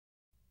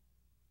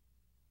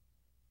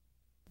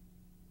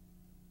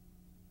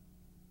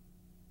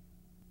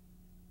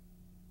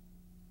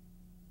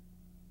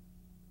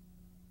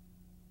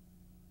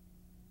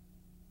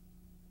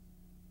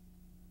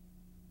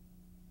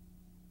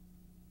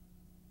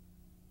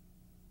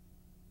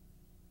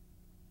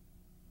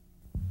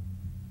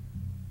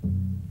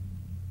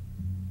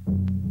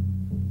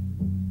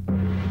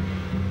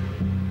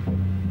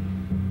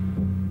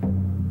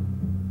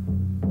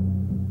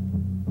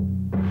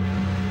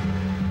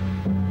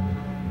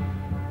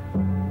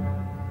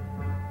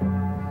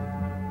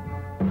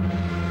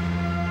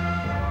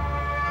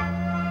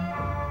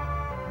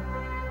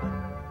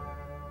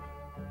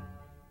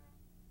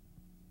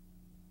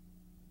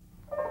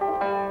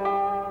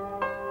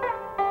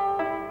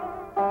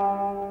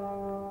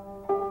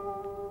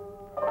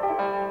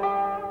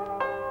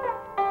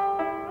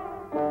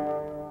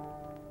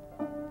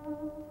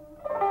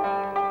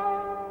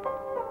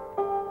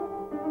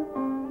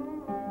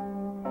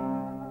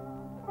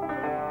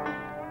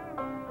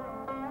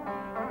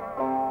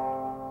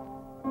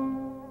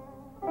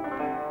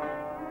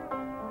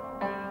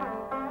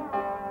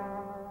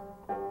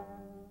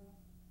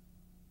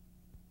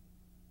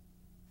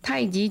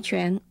Tai Chi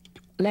Chuan,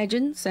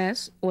 legend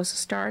says, was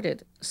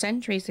started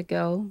centuries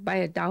ago by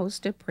a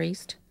Taoist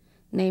priest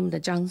named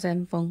Zhang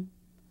Sanfeng.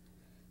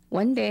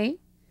 One day,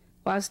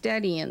 while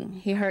studying,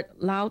 he heard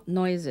loud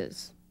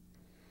noises.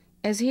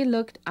 As he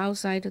looked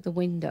outside the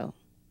window,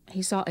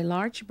 he saw a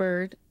large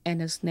bird and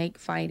a snake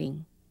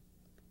fighting.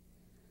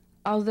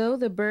 Although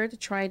the bird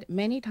tried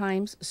many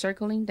times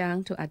circling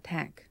down to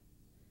attack,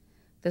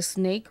 the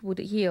snake would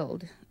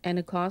yield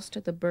and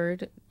caused the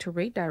bird to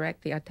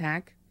redirect the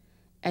attack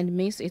and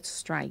miss its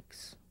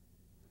strikes.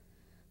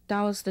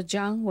 Taoist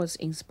Zhang was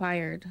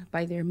inspired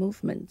by their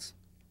movements.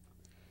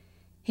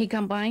 He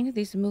combined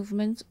these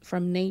movements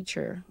from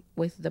nature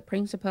with the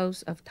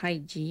principles of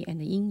Tai Chi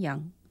and Yin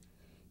Yang.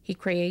 He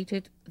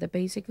created the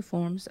basic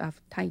forms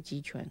of Tai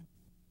Chi Chuan.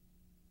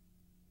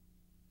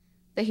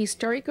 The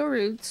historical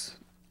roots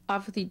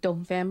of the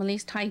Dong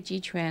family's Tai Chi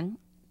Chuan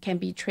can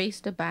be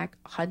traced back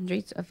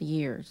hundreds of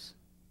years.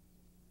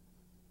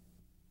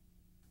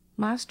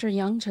 Master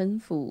Yang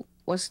Chenfu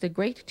was the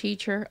great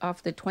teacher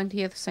of the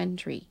 20th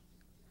century.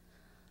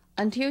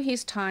 Until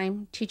his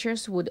time,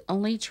 teachers would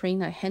only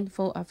train a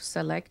handful of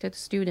selected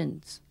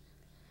students,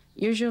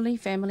 usually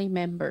family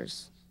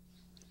members.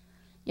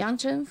 Yang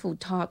Chenfu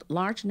taught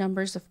large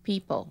numbers of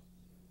people,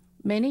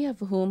 many of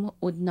whom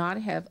would not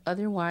have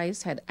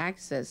otherwise had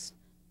access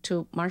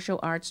to martial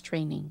arts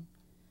training.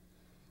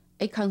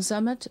 A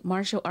consummate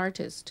martial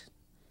artist,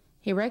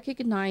 he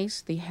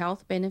recognized the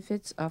health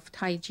benefits of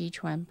Tai Chi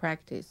Chuan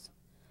practice.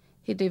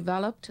 He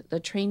developed the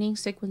training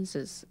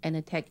sequences and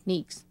the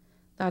techniques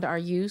that are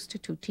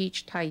used to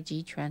teach Tai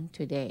Chi Chuan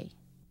today.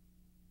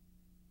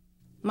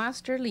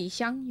 Master Li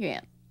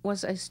Xiangyuan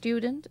was a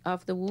student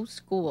of the Wu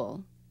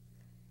School,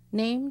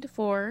 named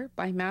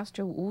by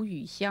Master Wu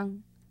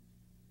Yuxiang.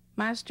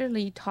 Master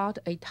Li taught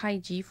a Tai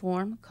Chi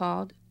form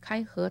called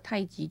Kaihe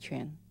Tai Chi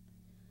Chuan,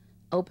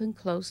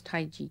 open-close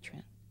Tai Chi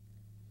Chuan.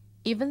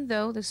 Even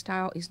though the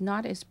style is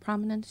not as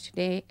prominent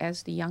today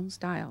as the Yang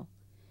style,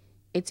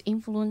 its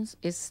influence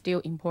is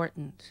still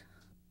important.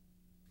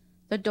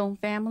 The Dong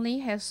family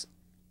has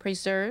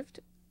preserved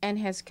and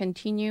has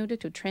continued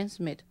to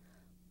transmit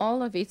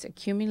all of its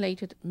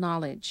accumulated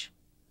knowledge.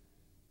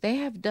 They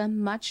have done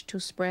much to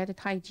spread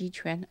Tai Chi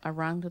Chuan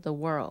around the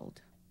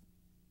world.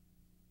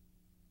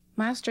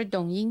 Master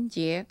Dong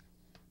Yingjie,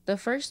 the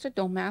first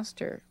Dong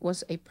master,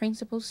 was a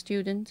principal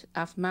student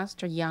of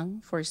Master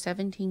Yang for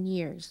 17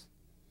 years.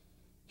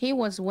 He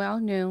was well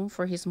known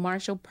for his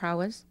martial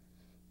prowess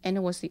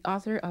and was the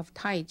author of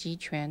Tai Chi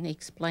Chuan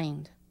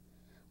Explained,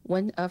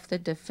 one of the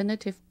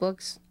definitive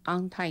books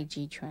on Tai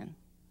Chi Chuan.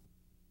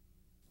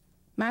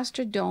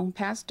 Master Dong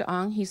passed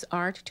on his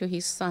art to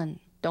his son,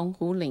 Dong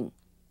Huling.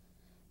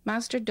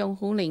 Master Dong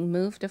Huling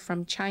moved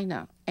from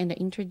China and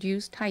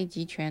introduced Tai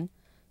Chi Chuan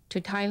to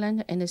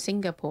Thailand and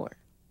Singapore.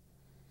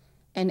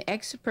 An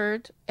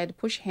expert at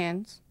push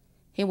hands,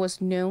 he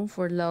was known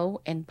for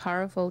low and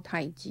powerful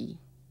Tai Chi.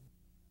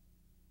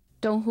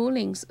 Dong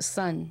Huling's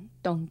son,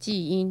 Dong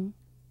Jiying,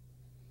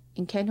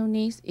 in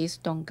Cantonese is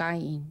Dong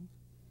Gaiying,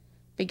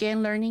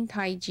 began learning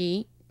Tai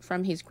Chi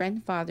from his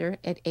grandfather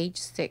at age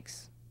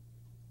 6.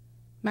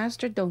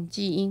 Master Dong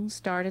Jiying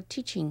started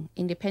teaching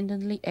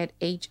independently at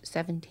age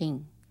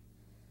 17.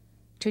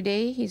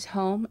 Today, his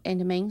home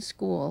and main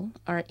school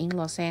are in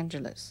Los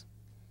Angeles.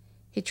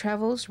 He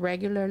travels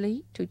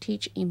regularly to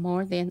teach in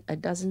more than a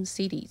dozen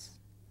cities.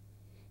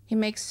 He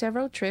makes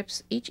several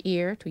trips each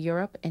year to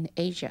Europe and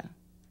Asia.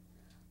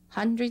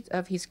 Hundreds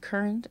of his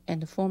current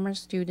and former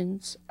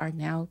students are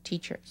now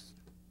teachers.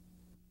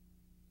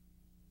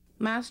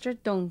 Master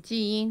Dong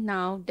Jiying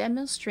now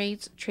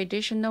demonstrates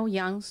traditional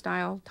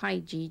Yang-style Tai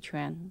Chi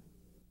Chuan.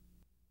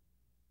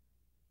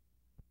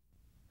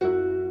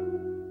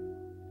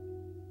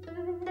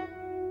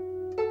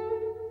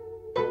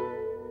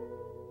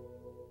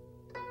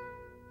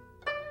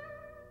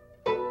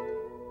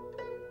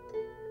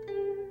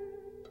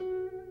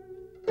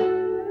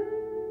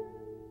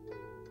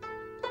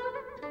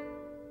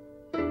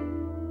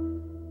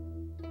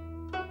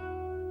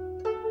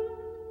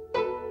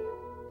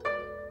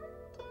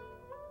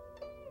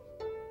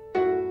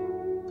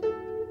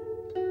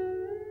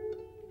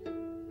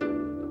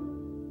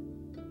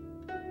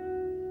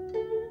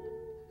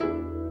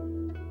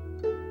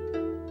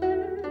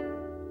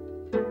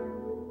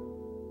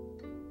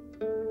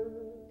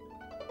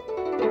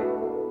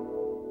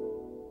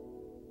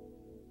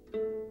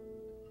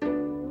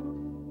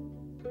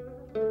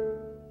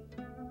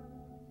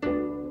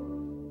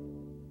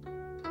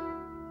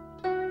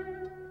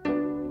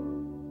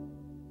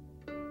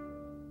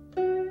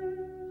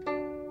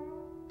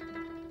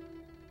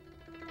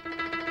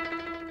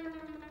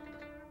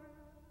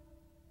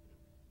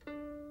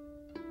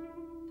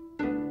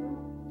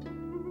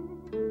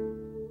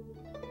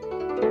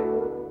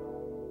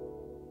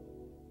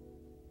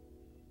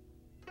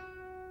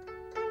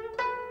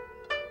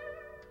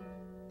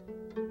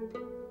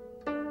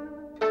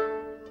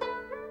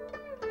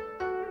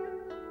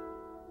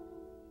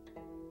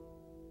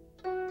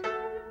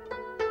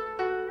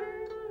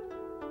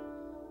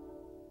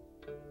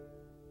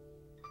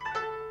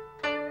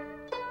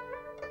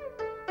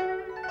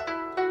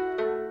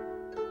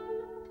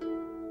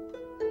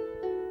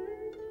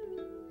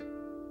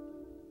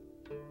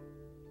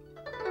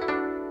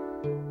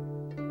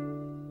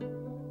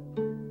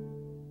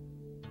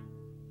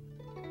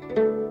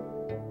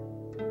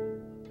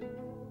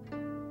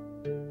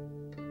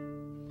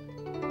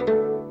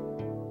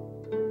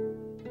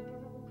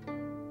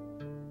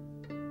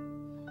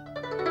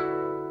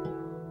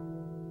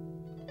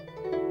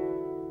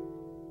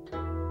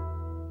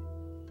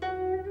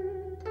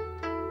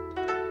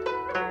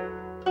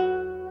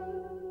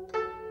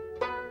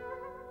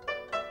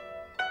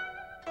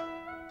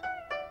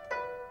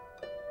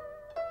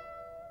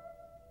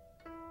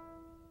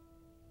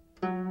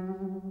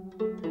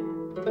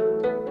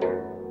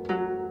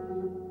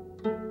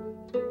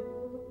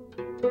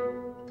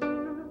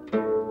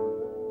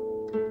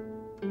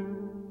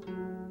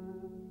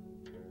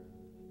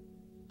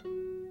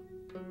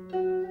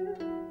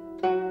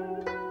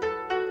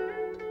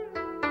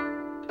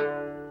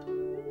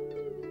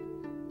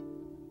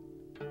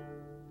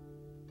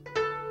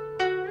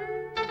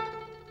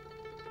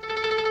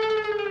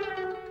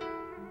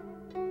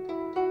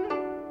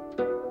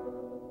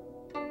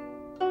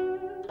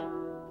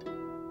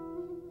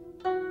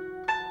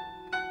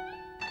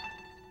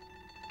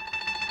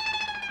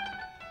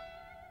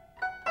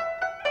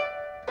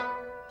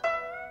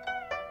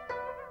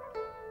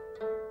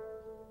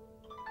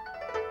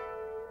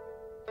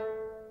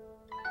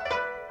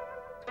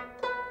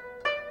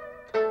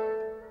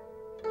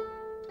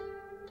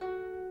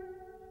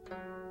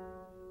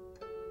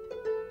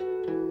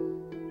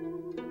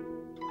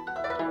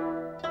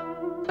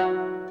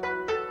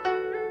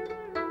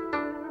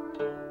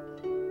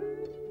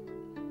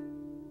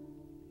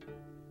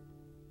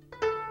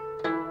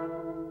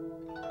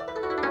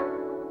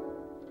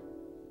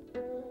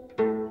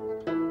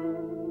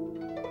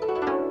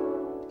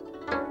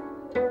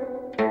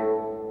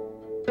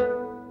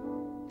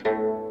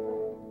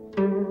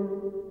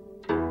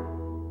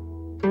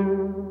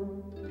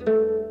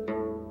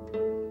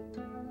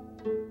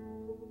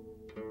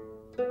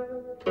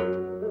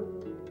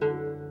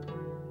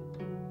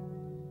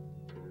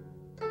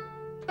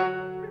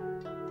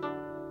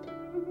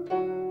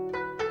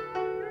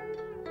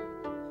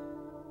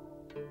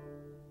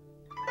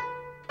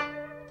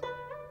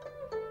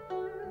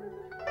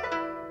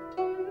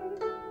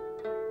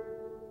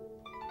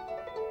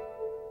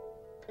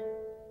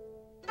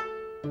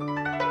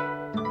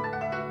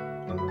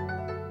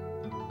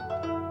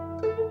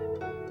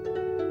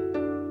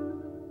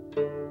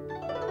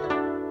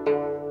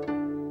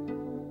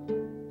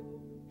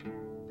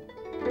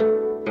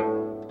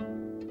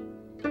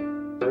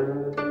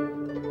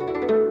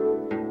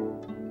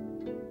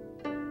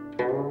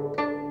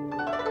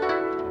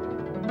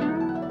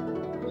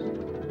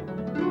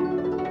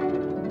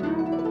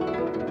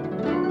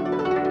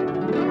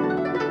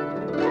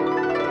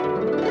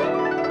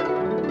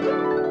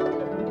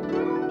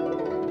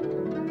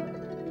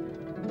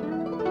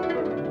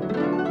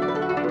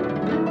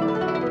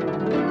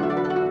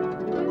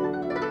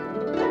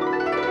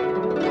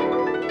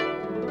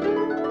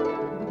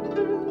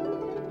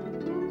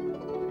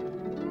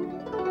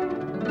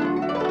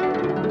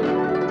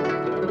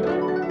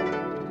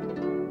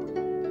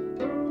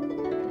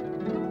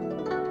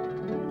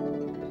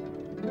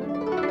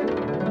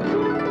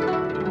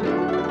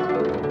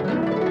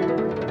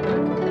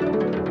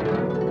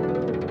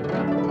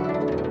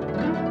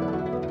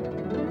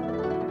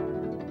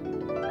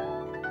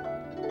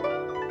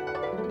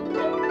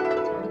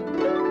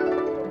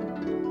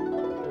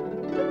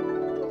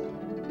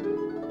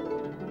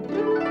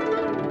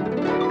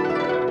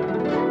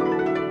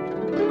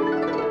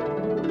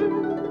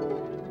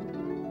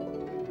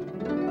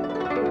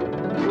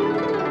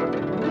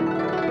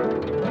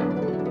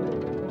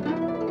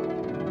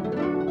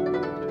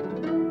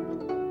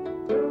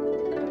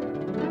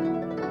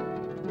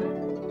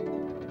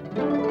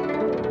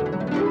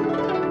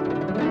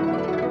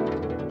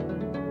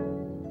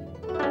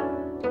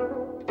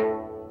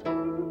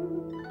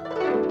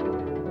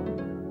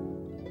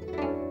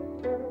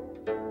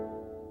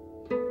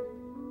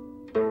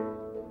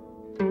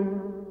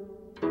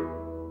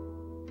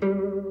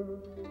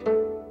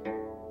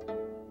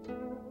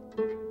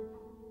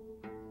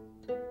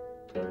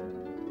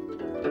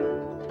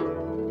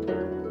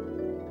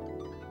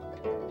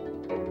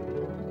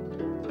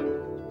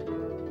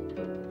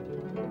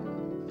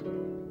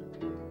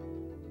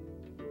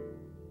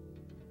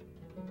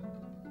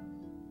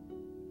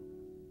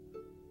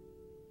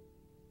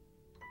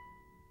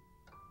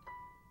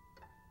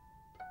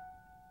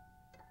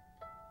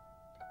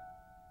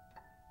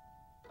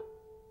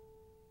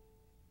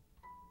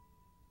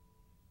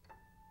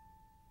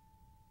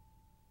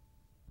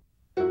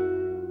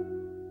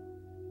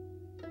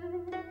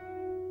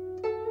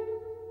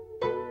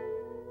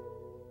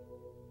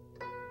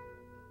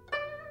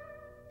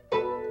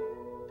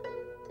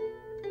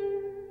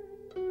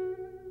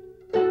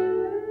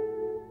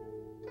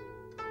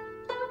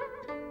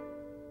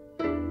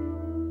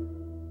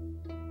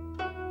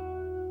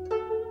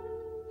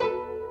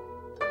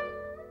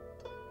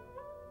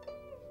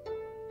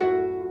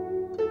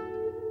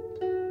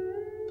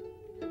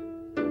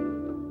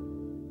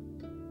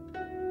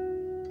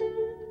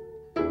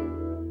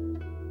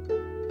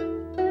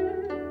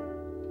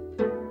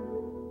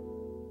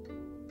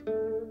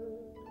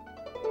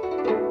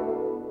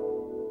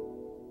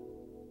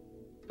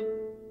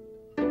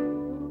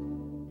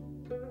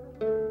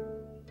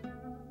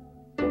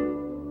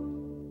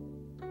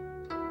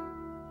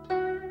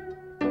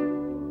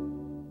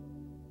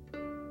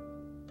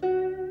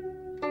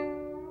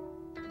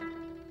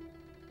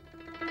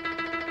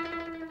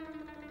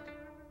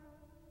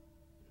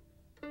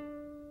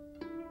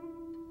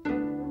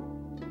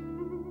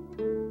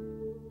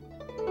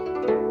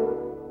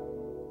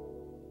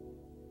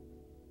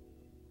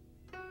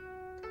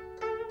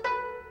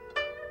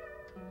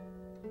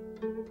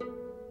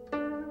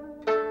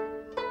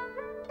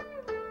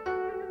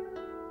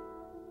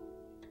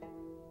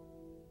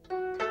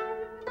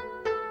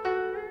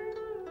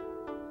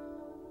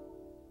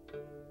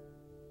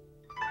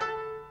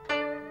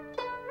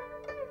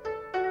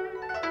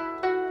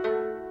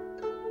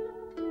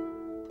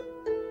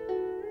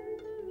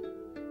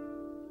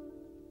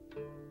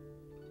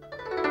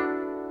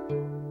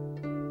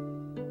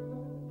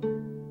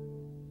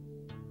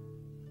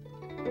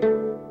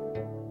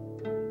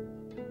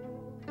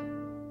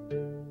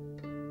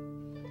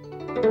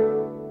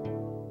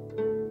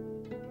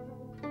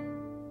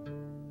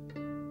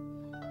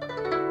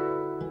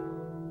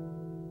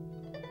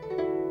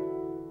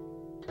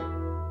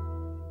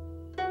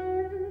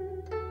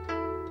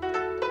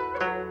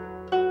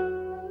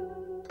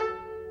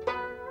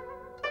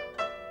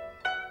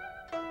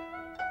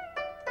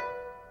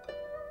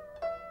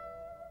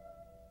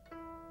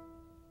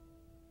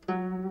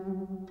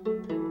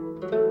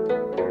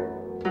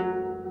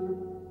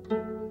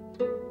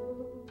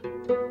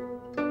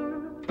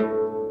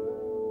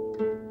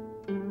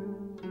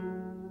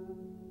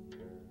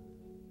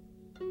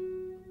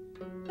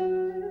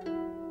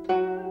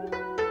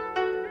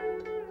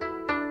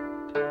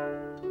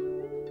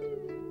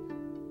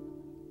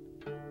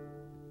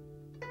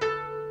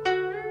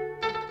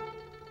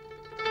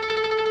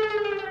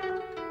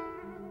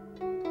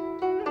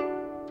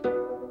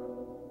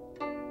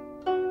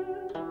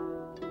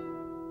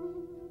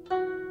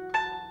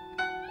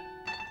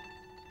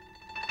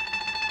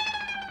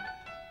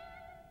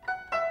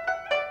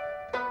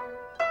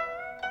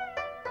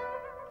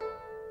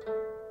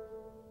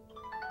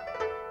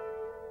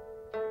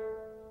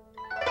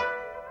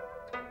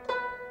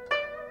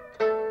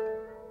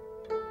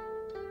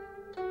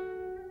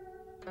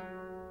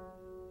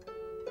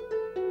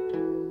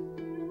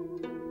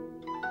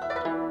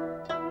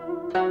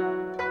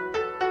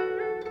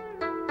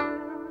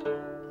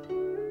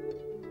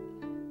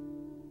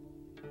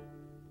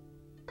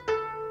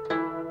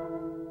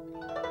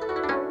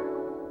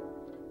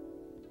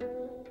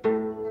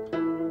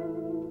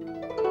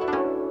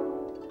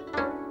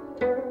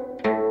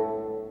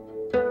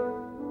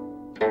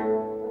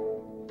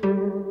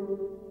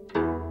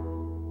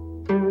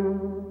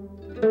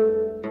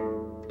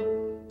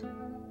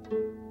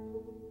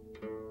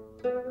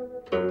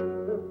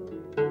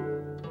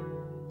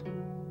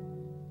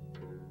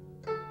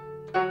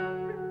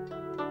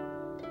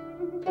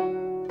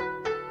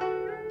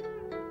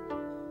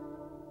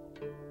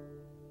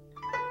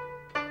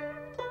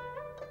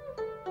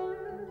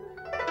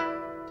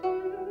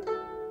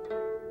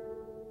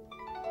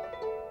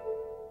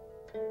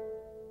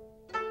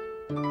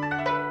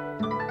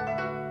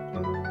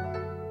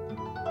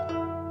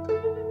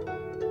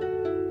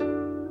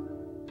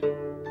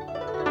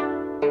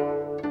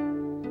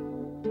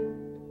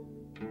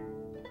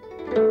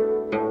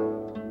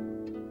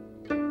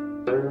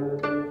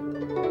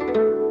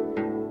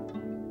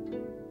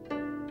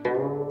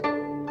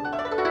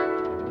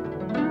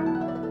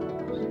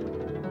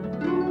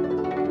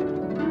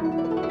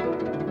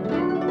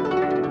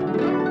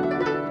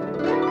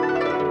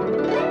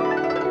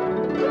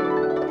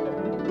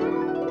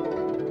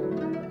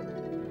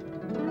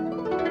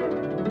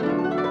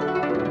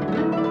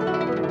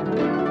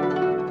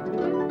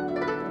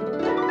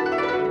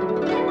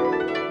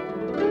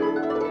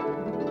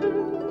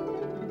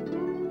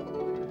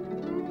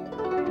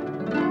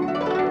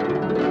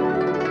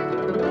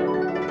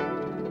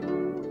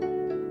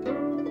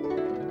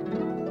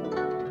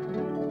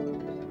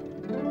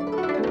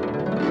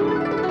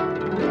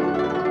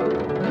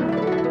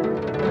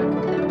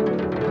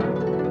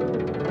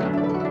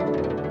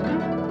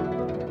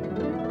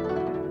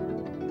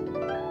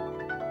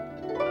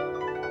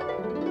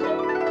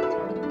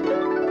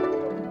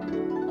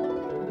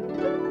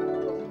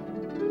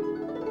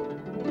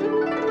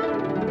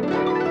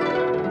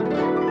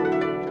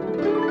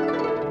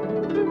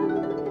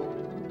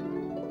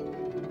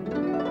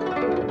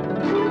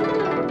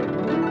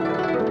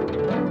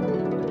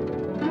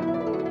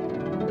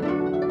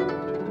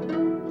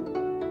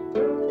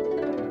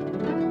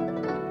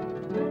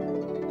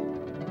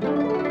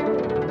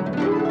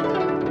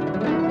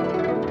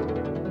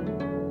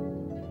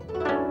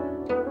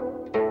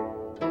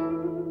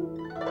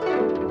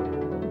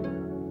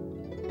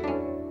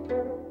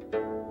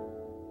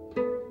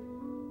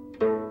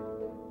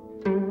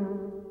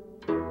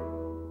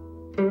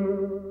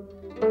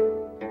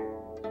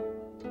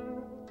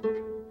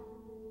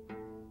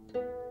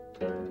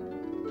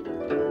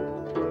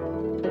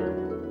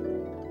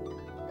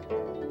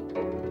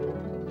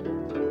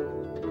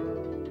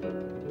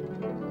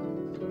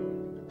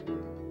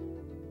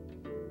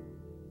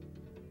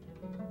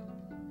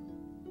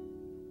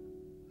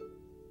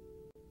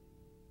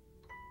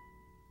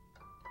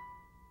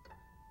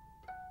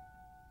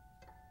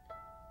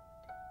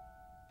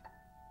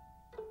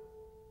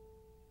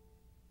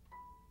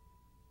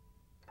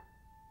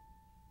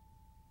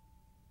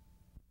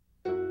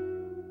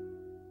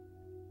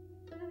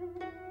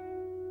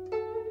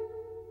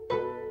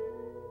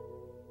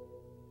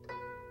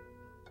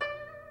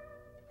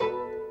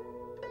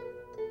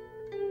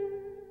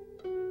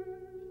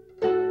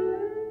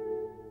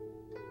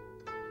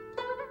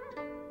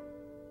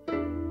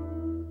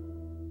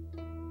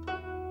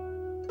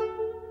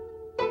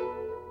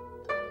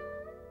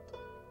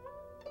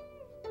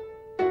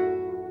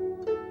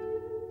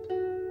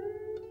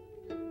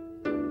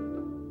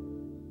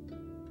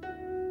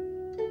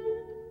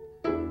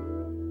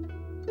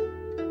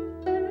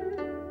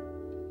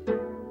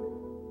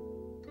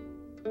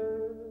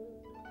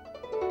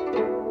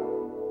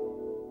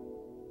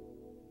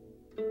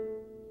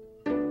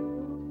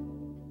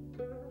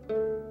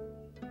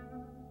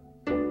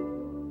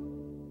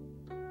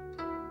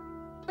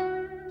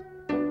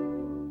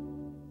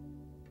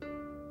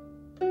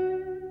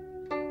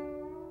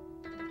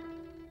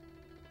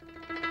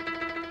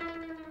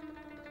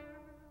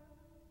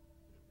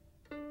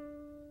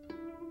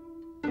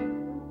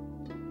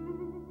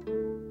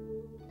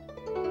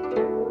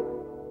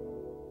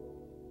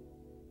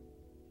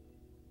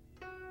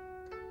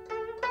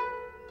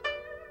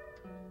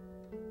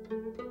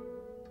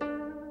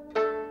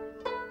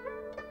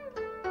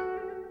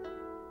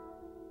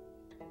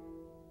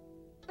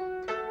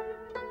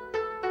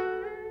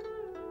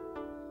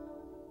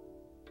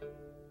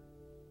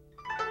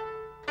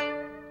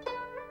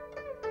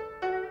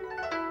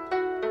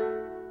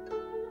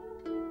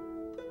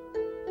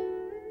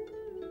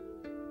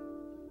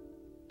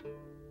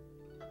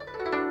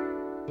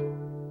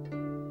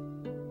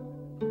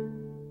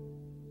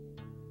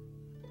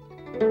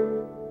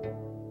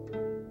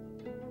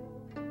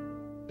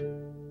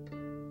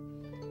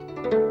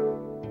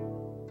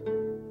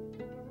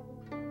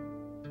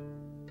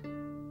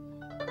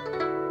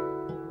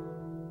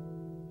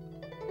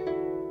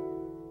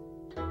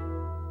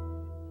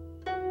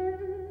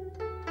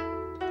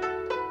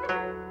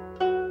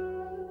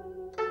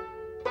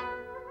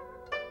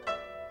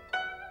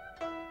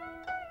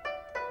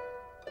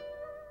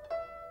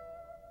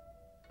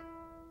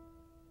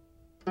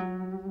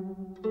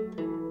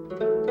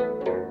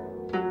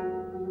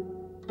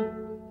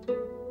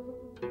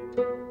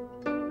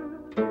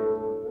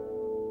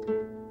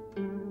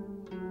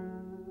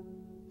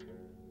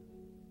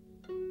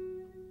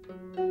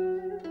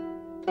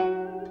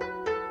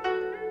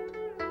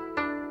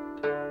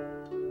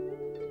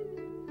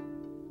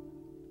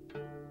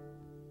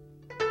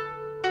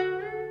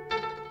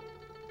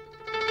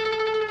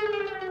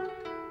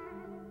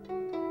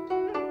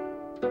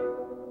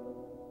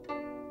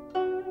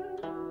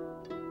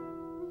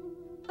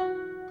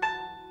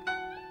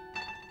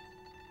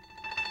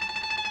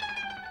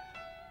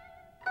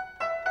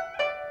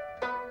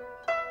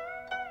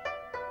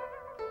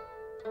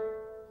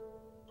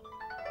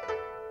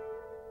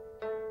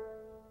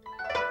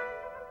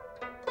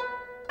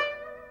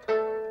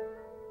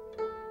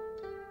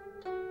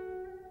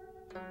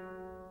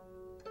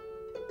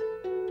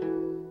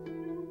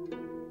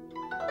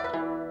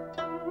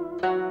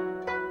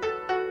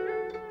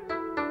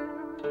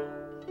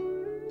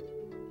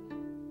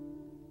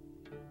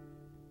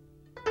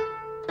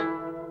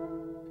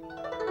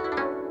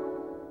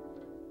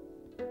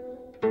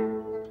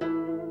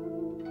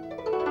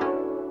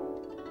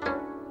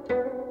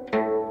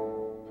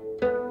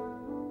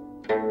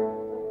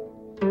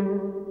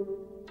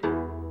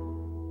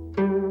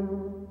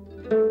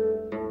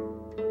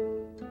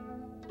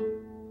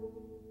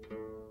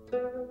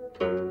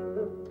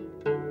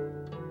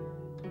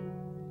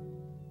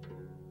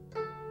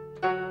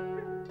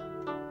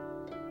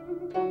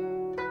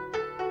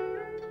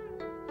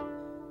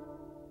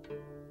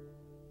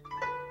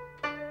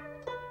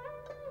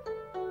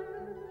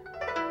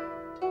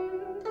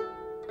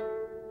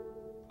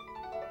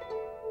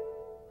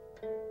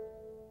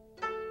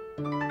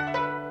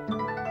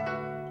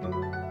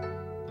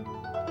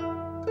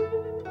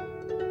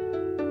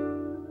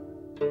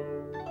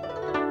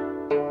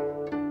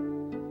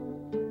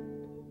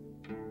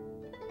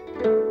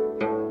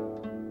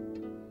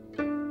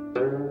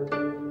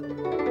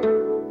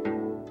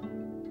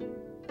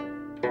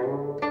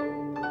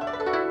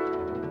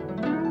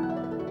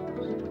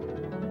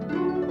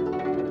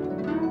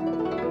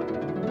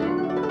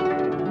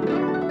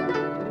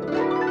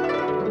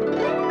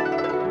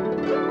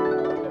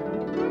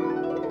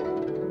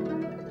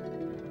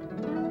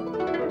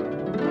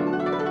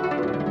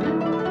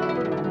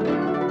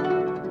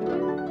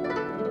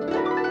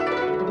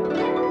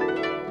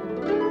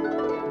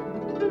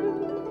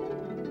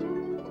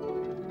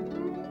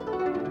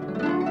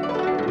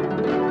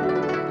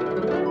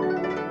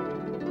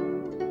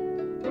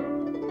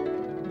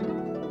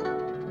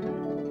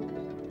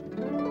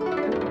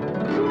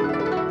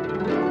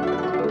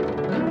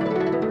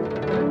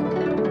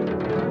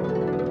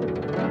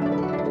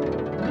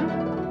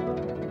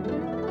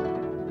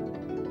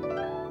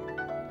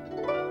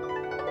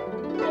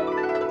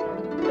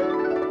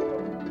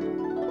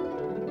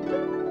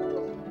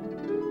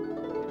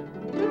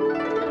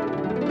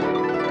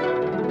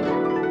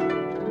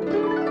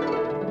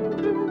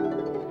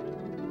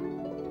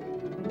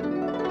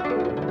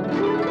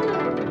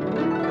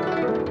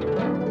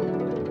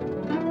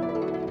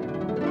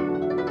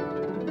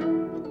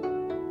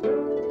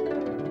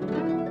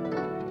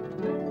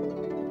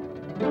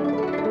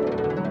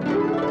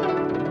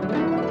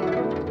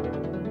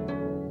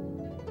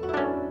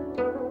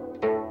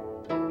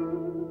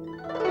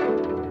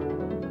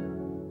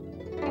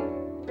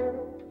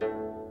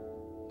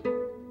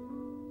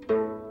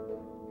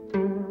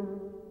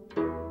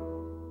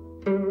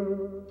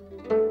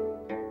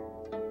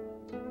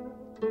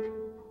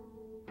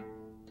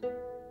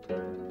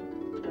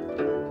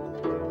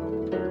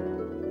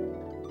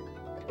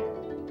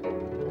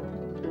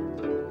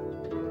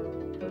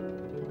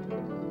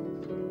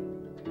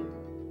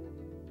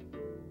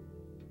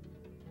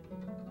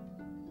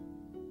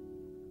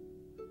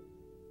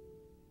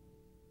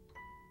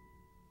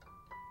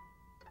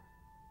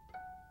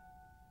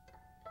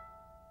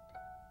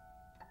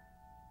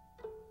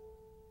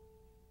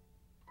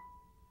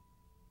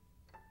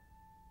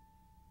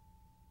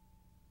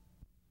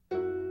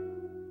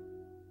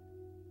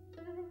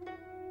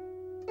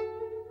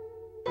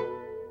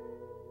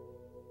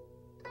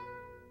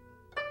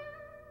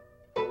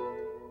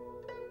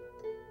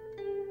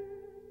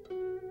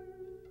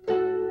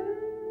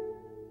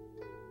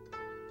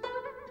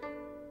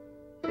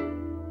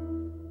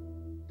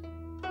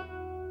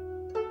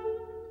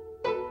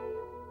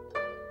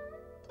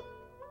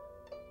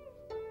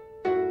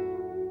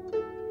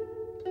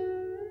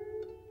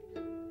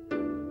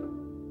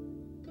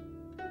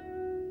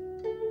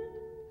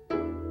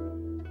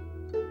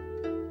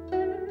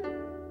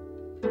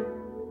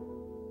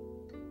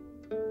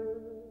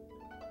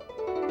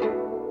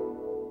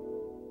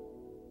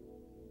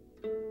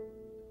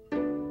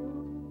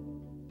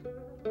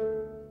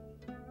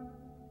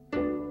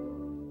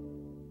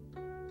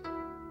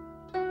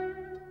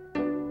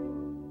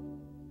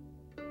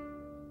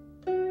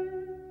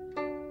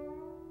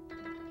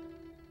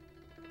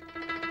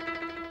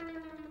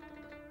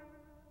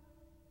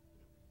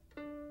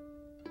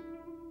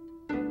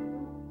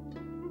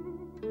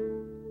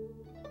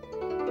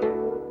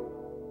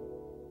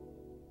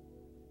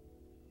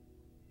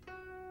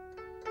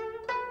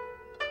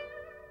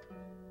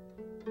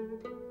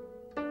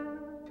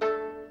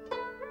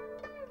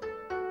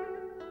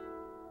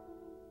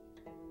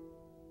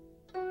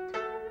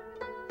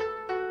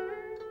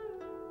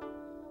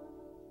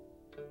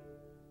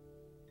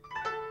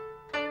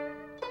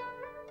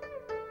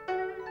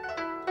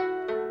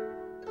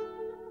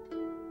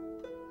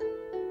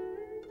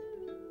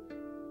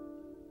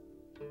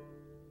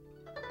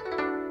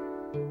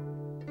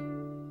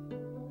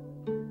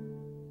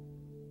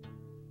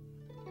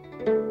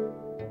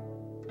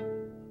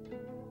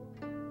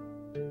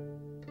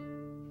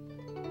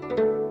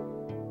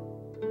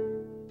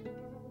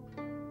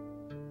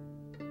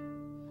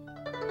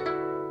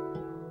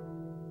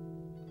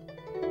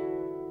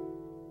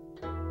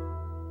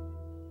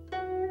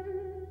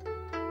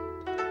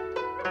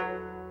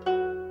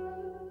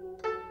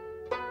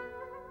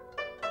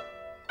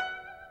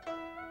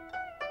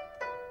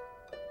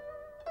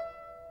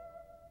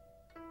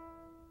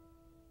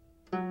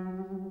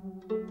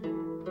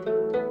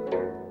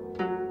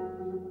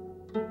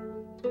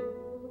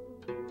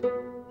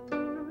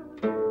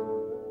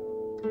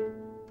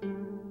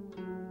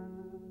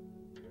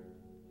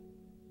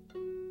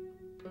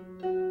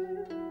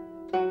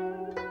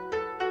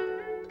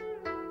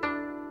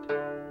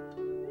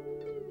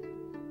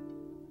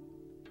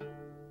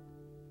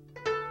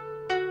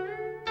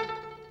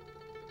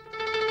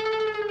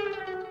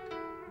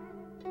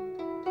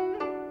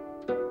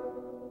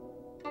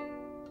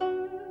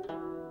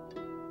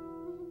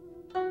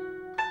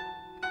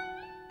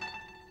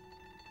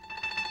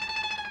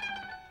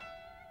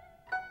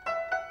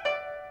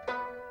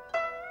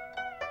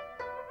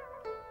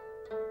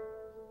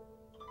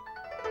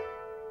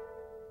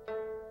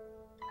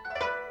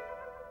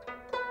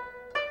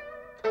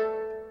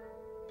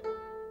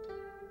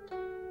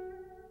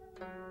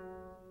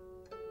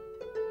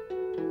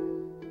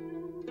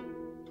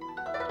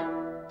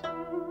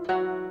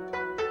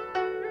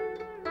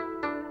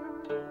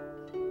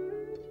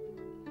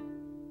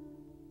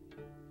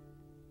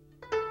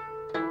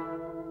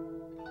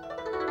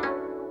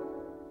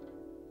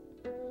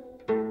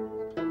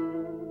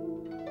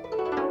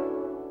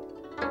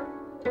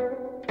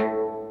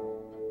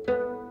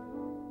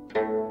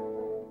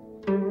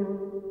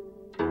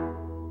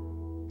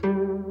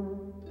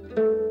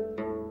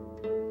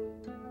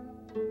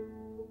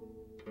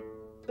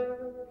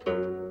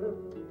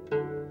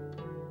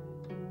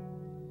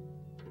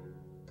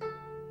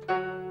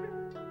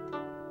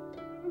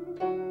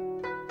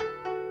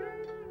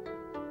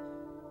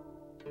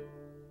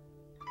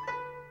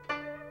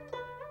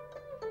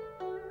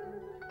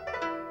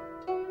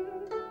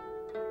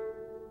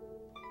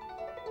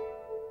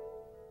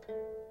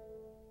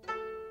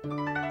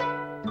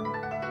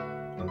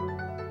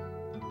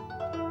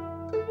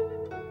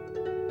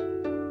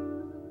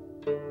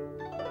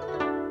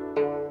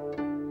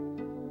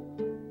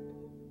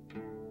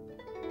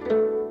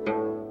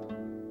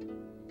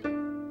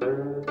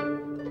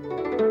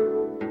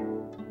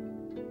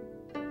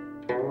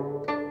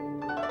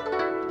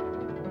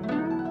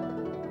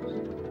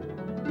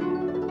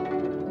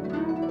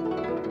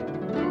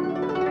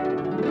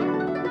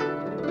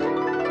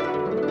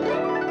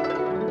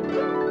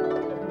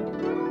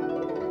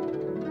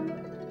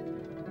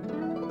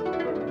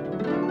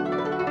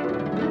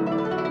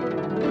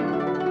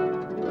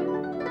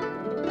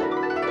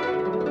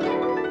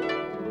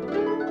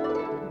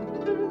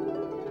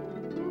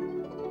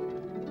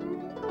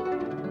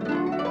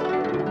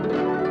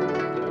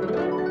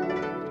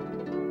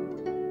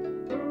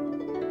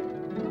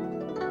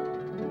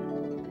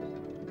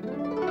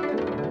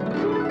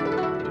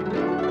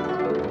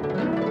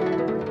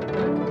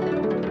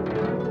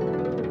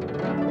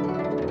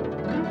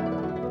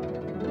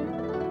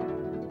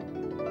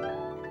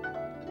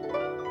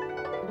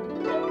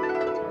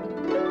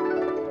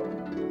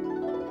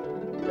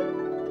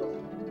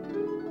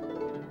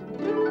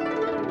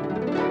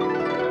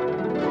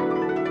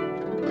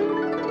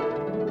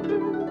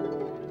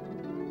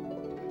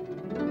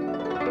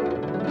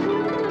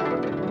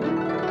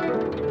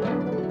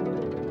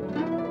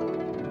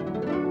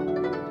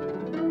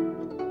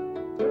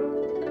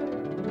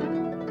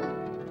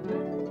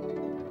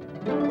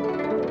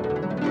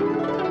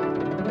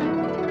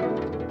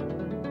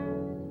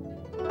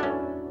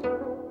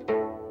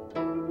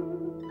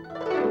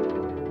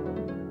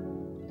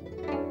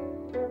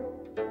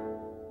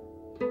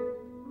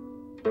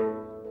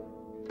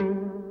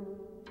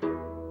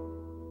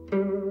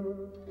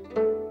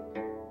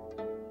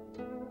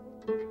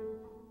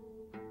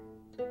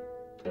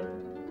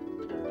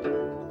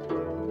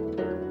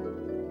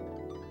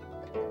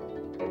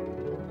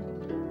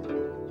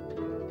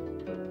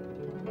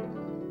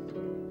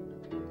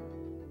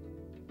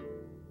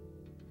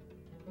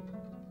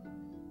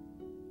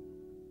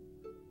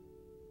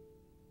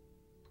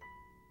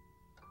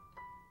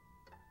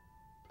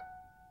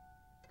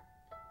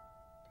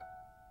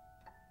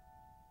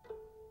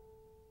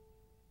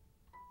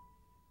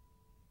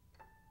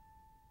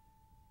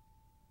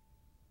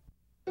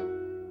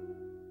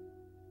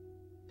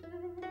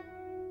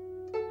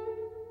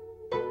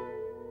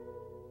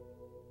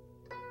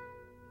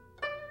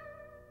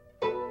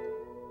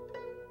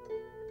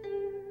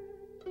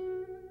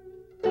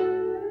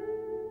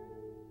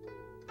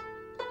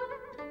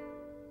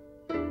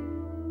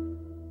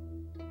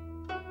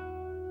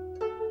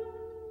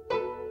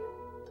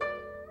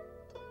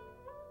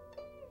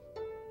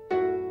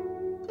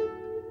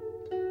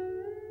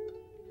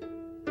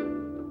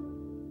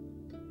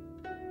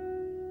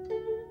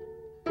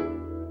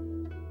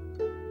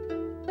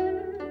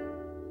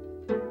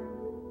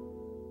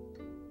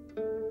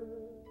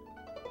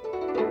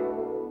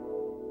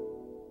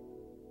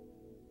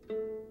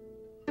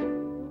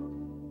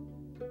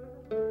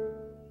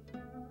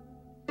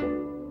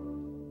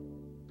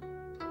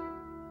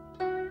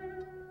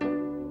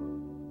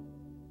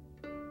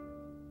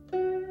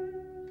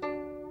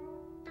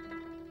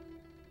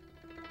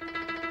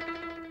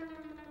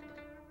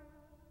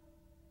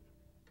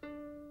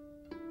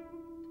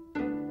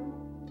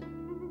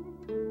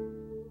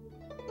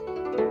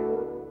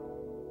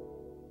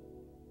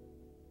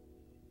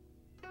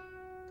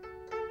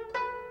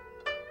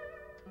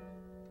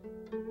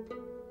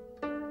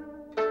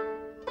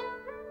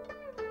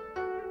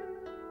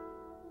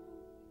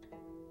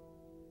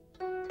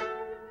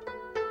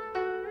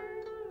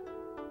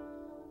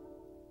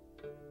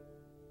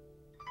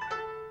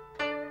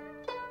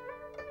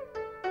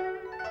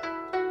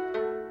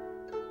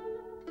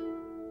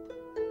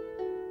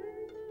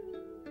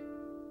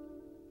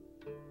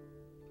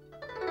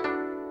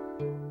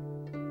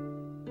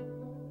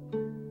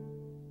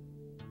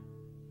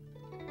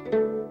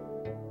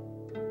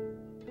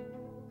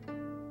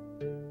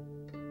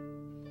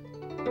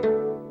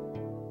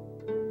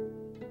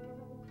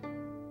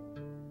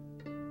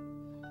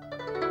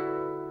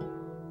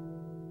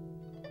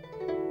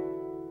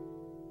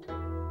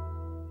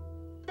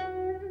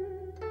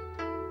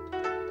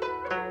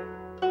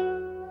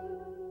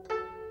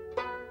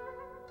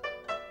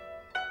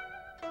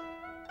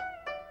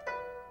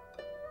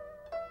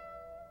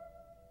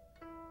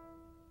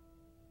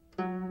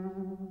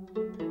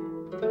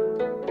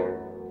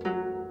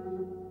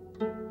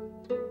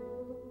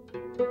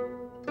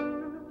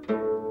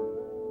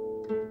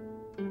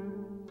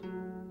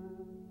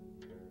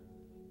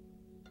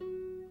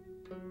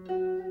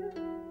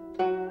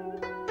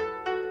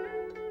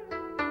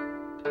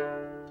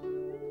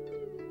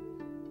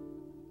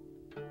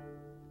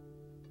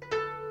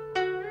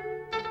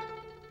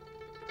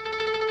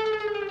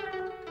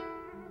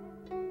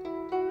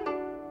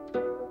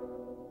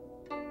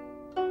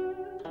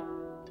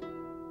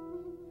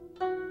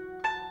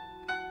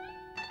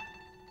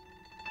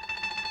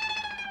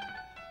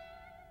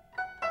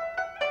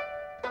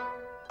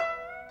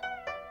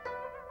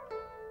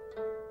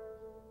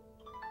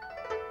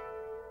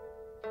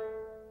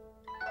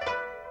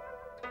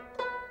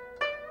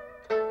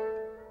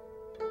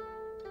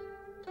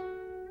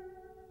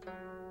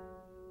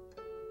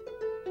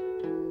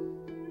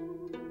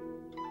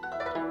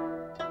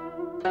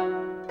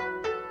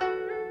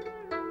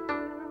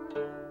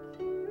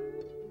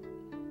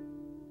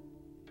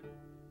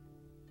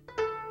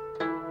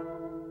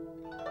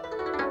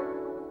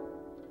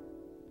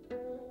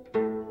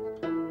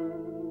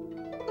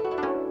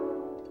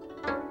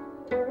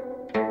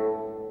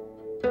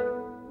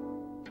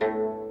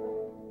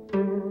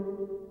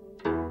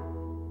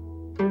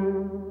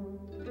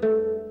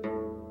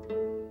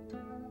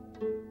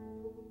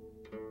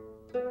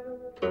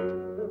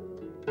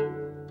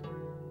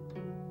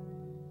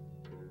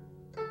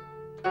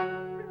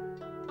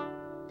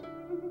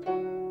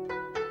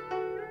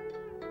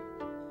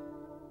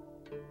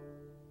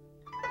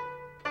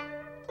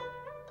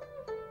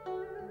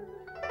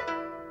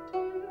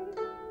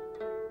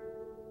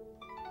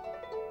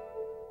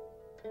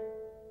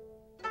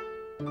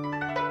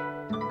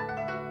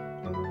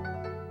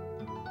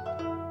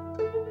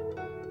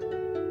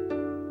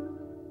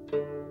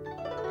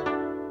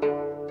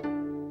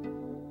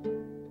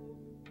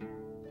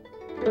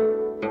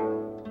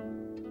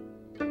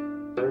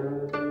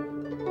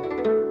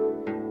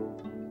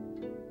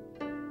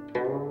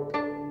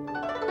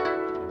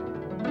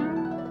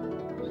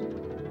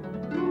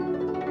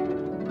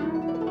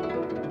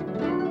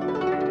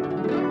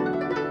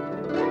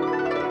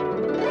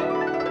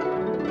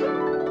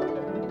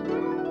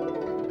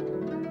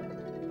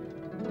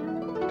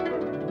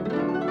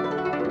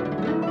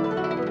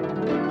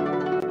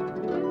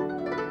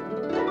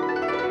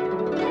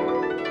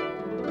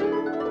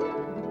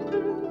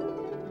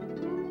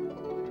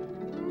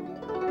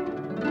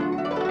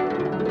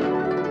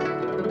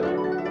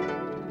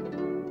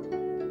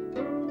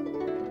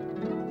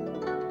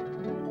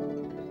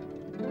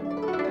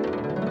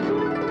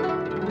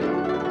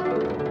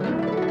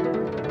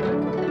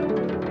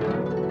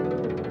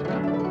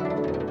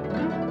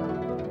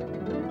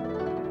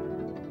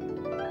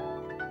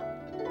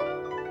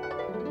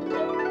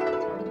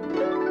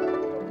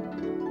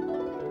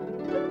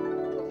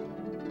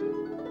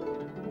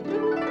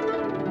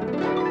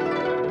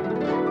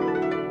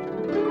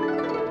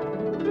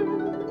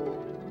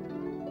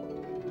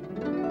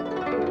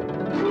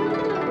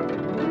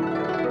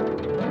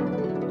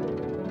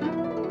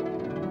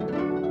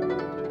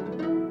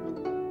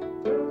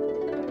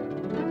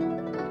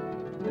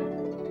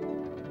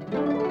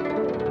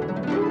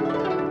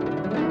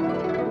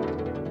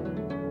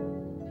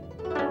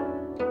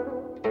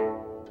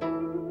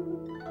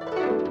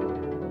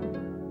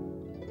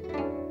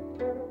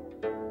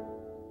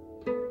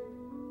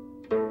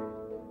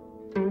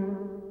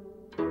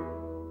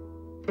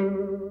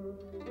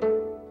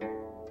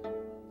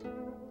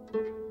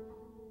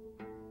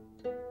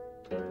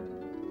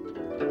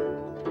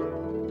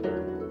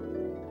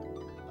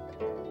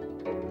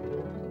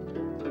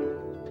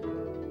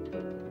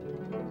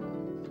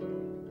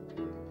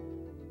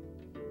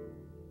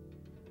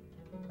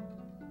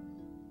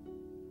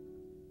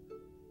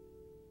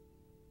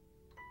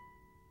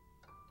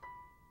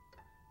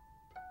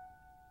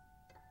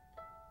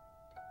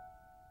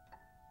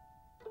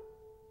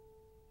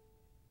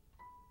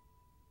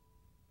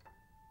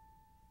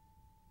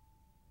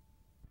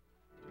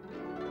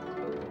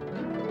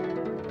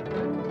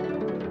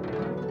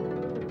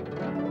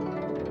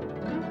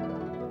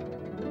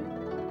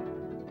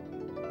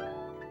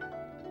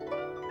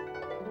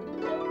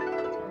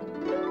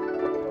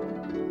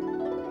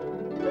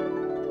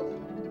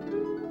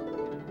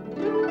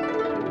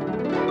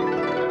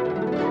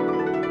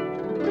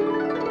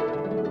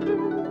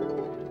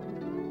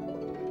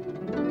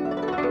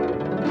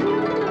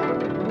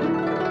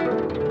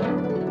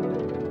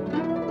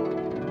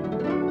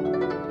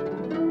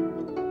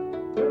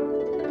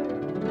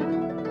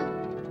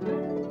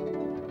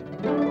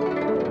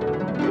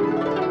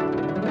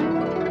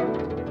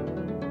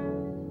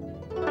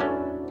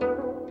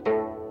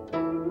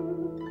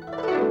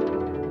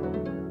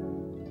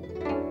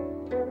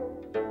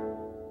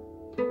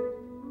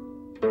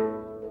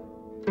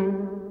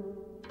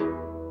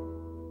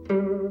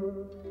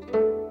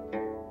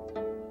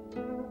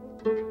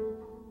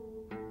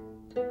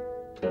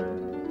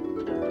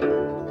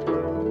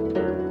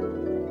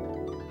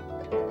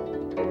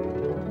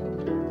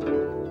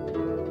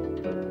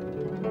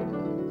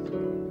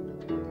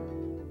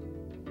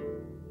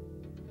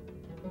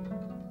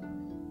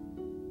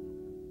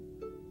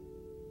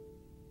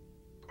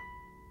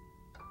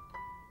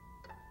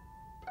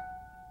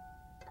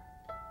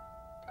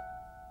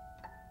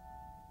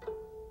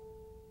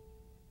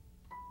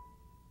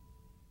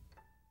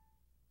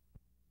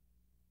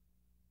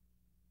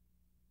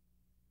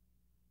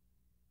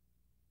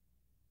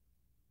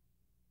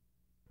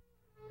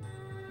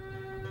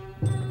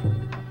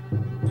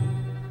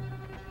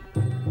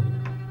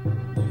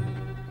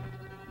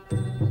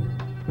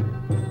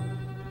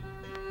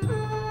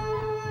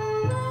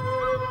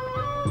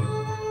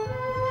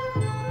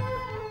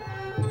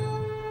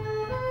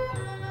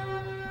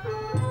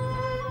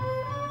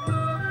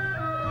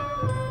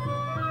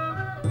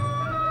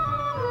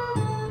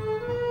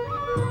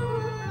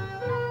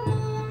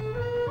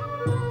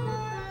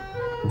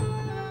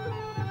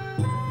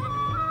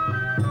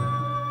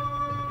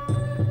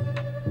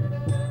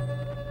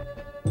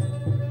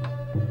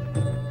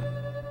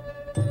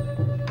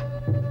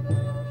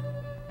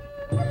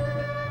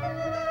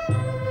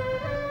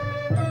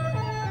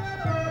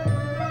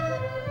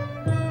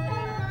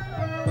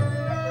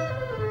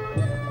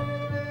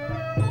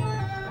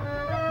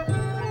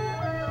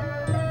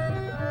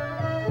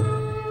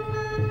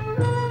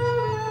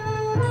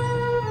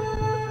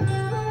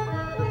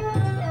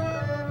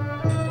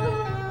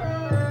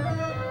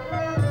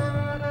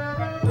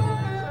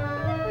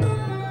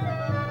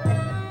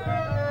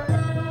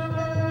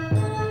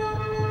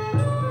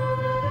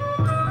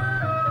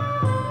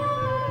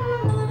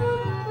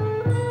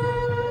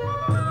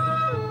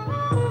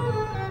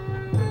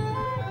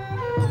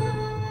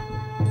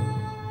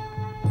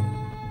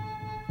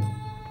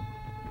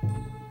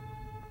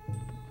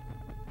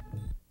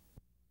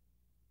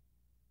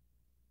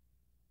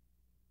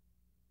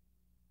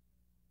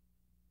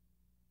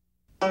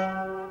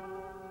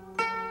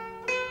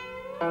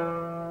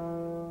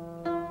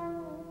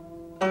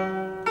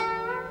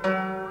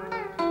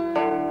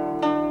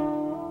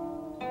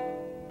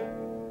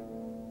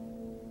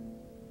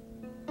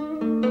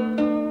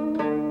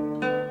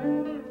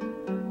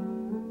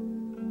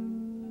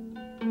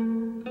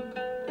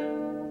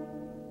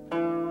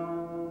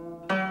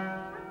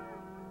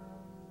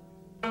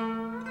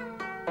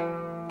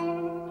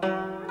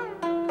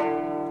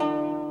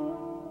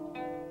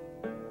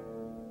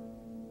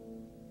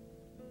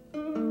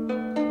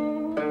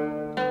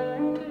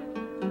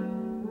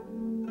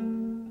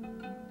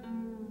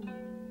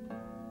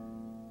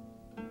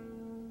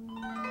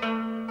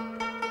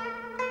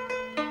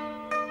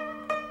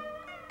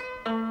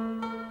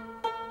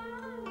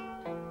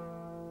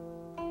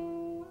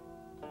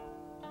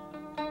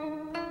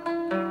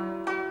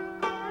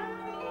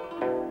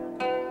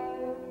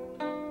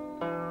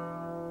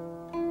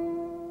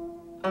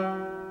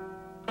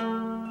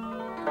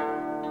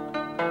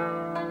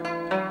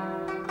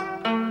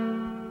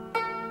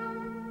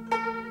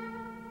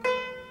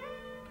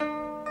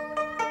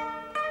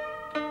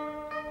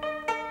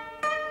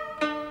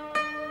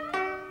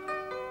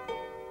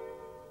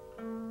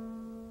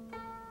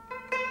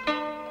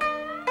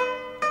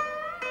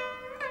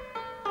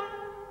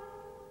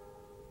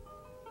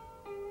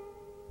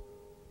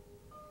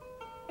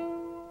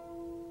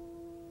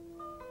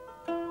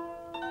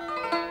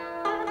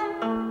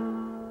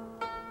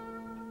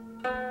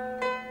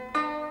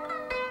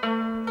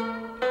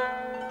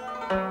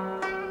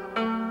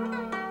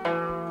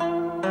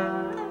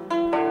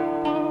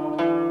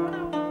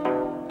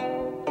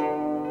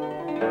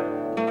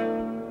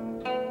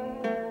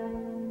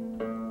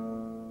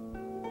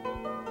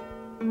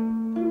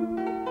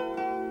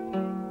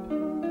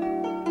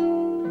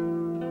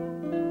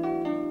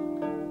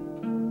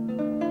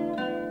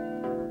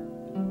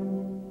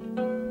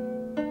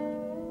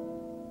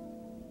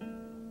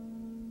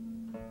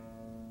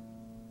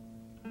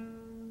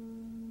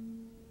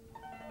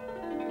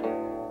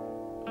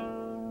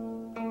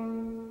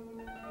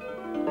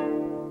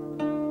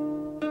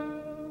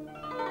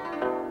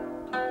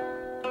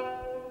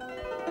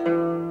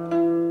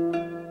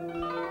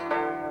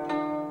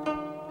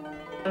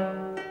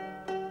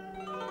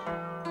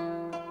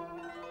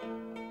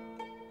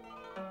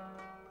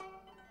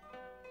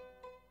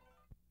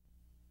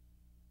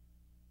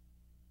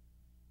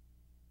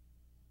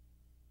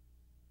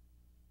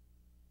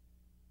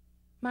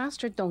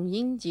 Master Dong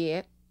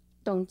Yingjie,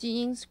 Dong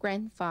Jiying's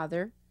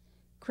grandfather,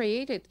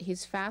 created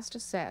his fast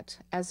set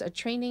as a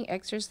training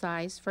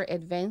exercise for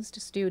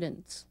advanced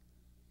students.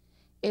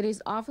 It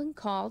is often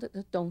called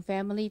the Dong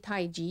family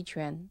Tai Chi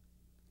Quan.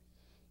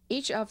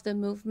 Each of the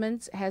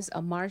movements has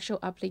a martial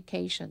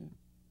application.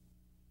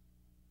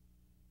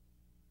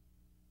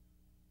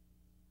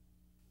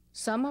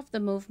 Some of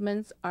the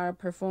movements are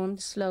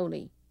performed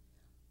slowly.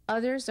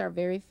 Others are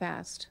very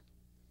fast.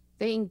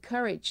 They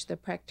encourage the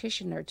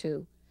practitioner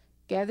to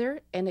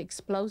gather and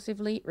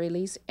explosively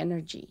release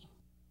energy.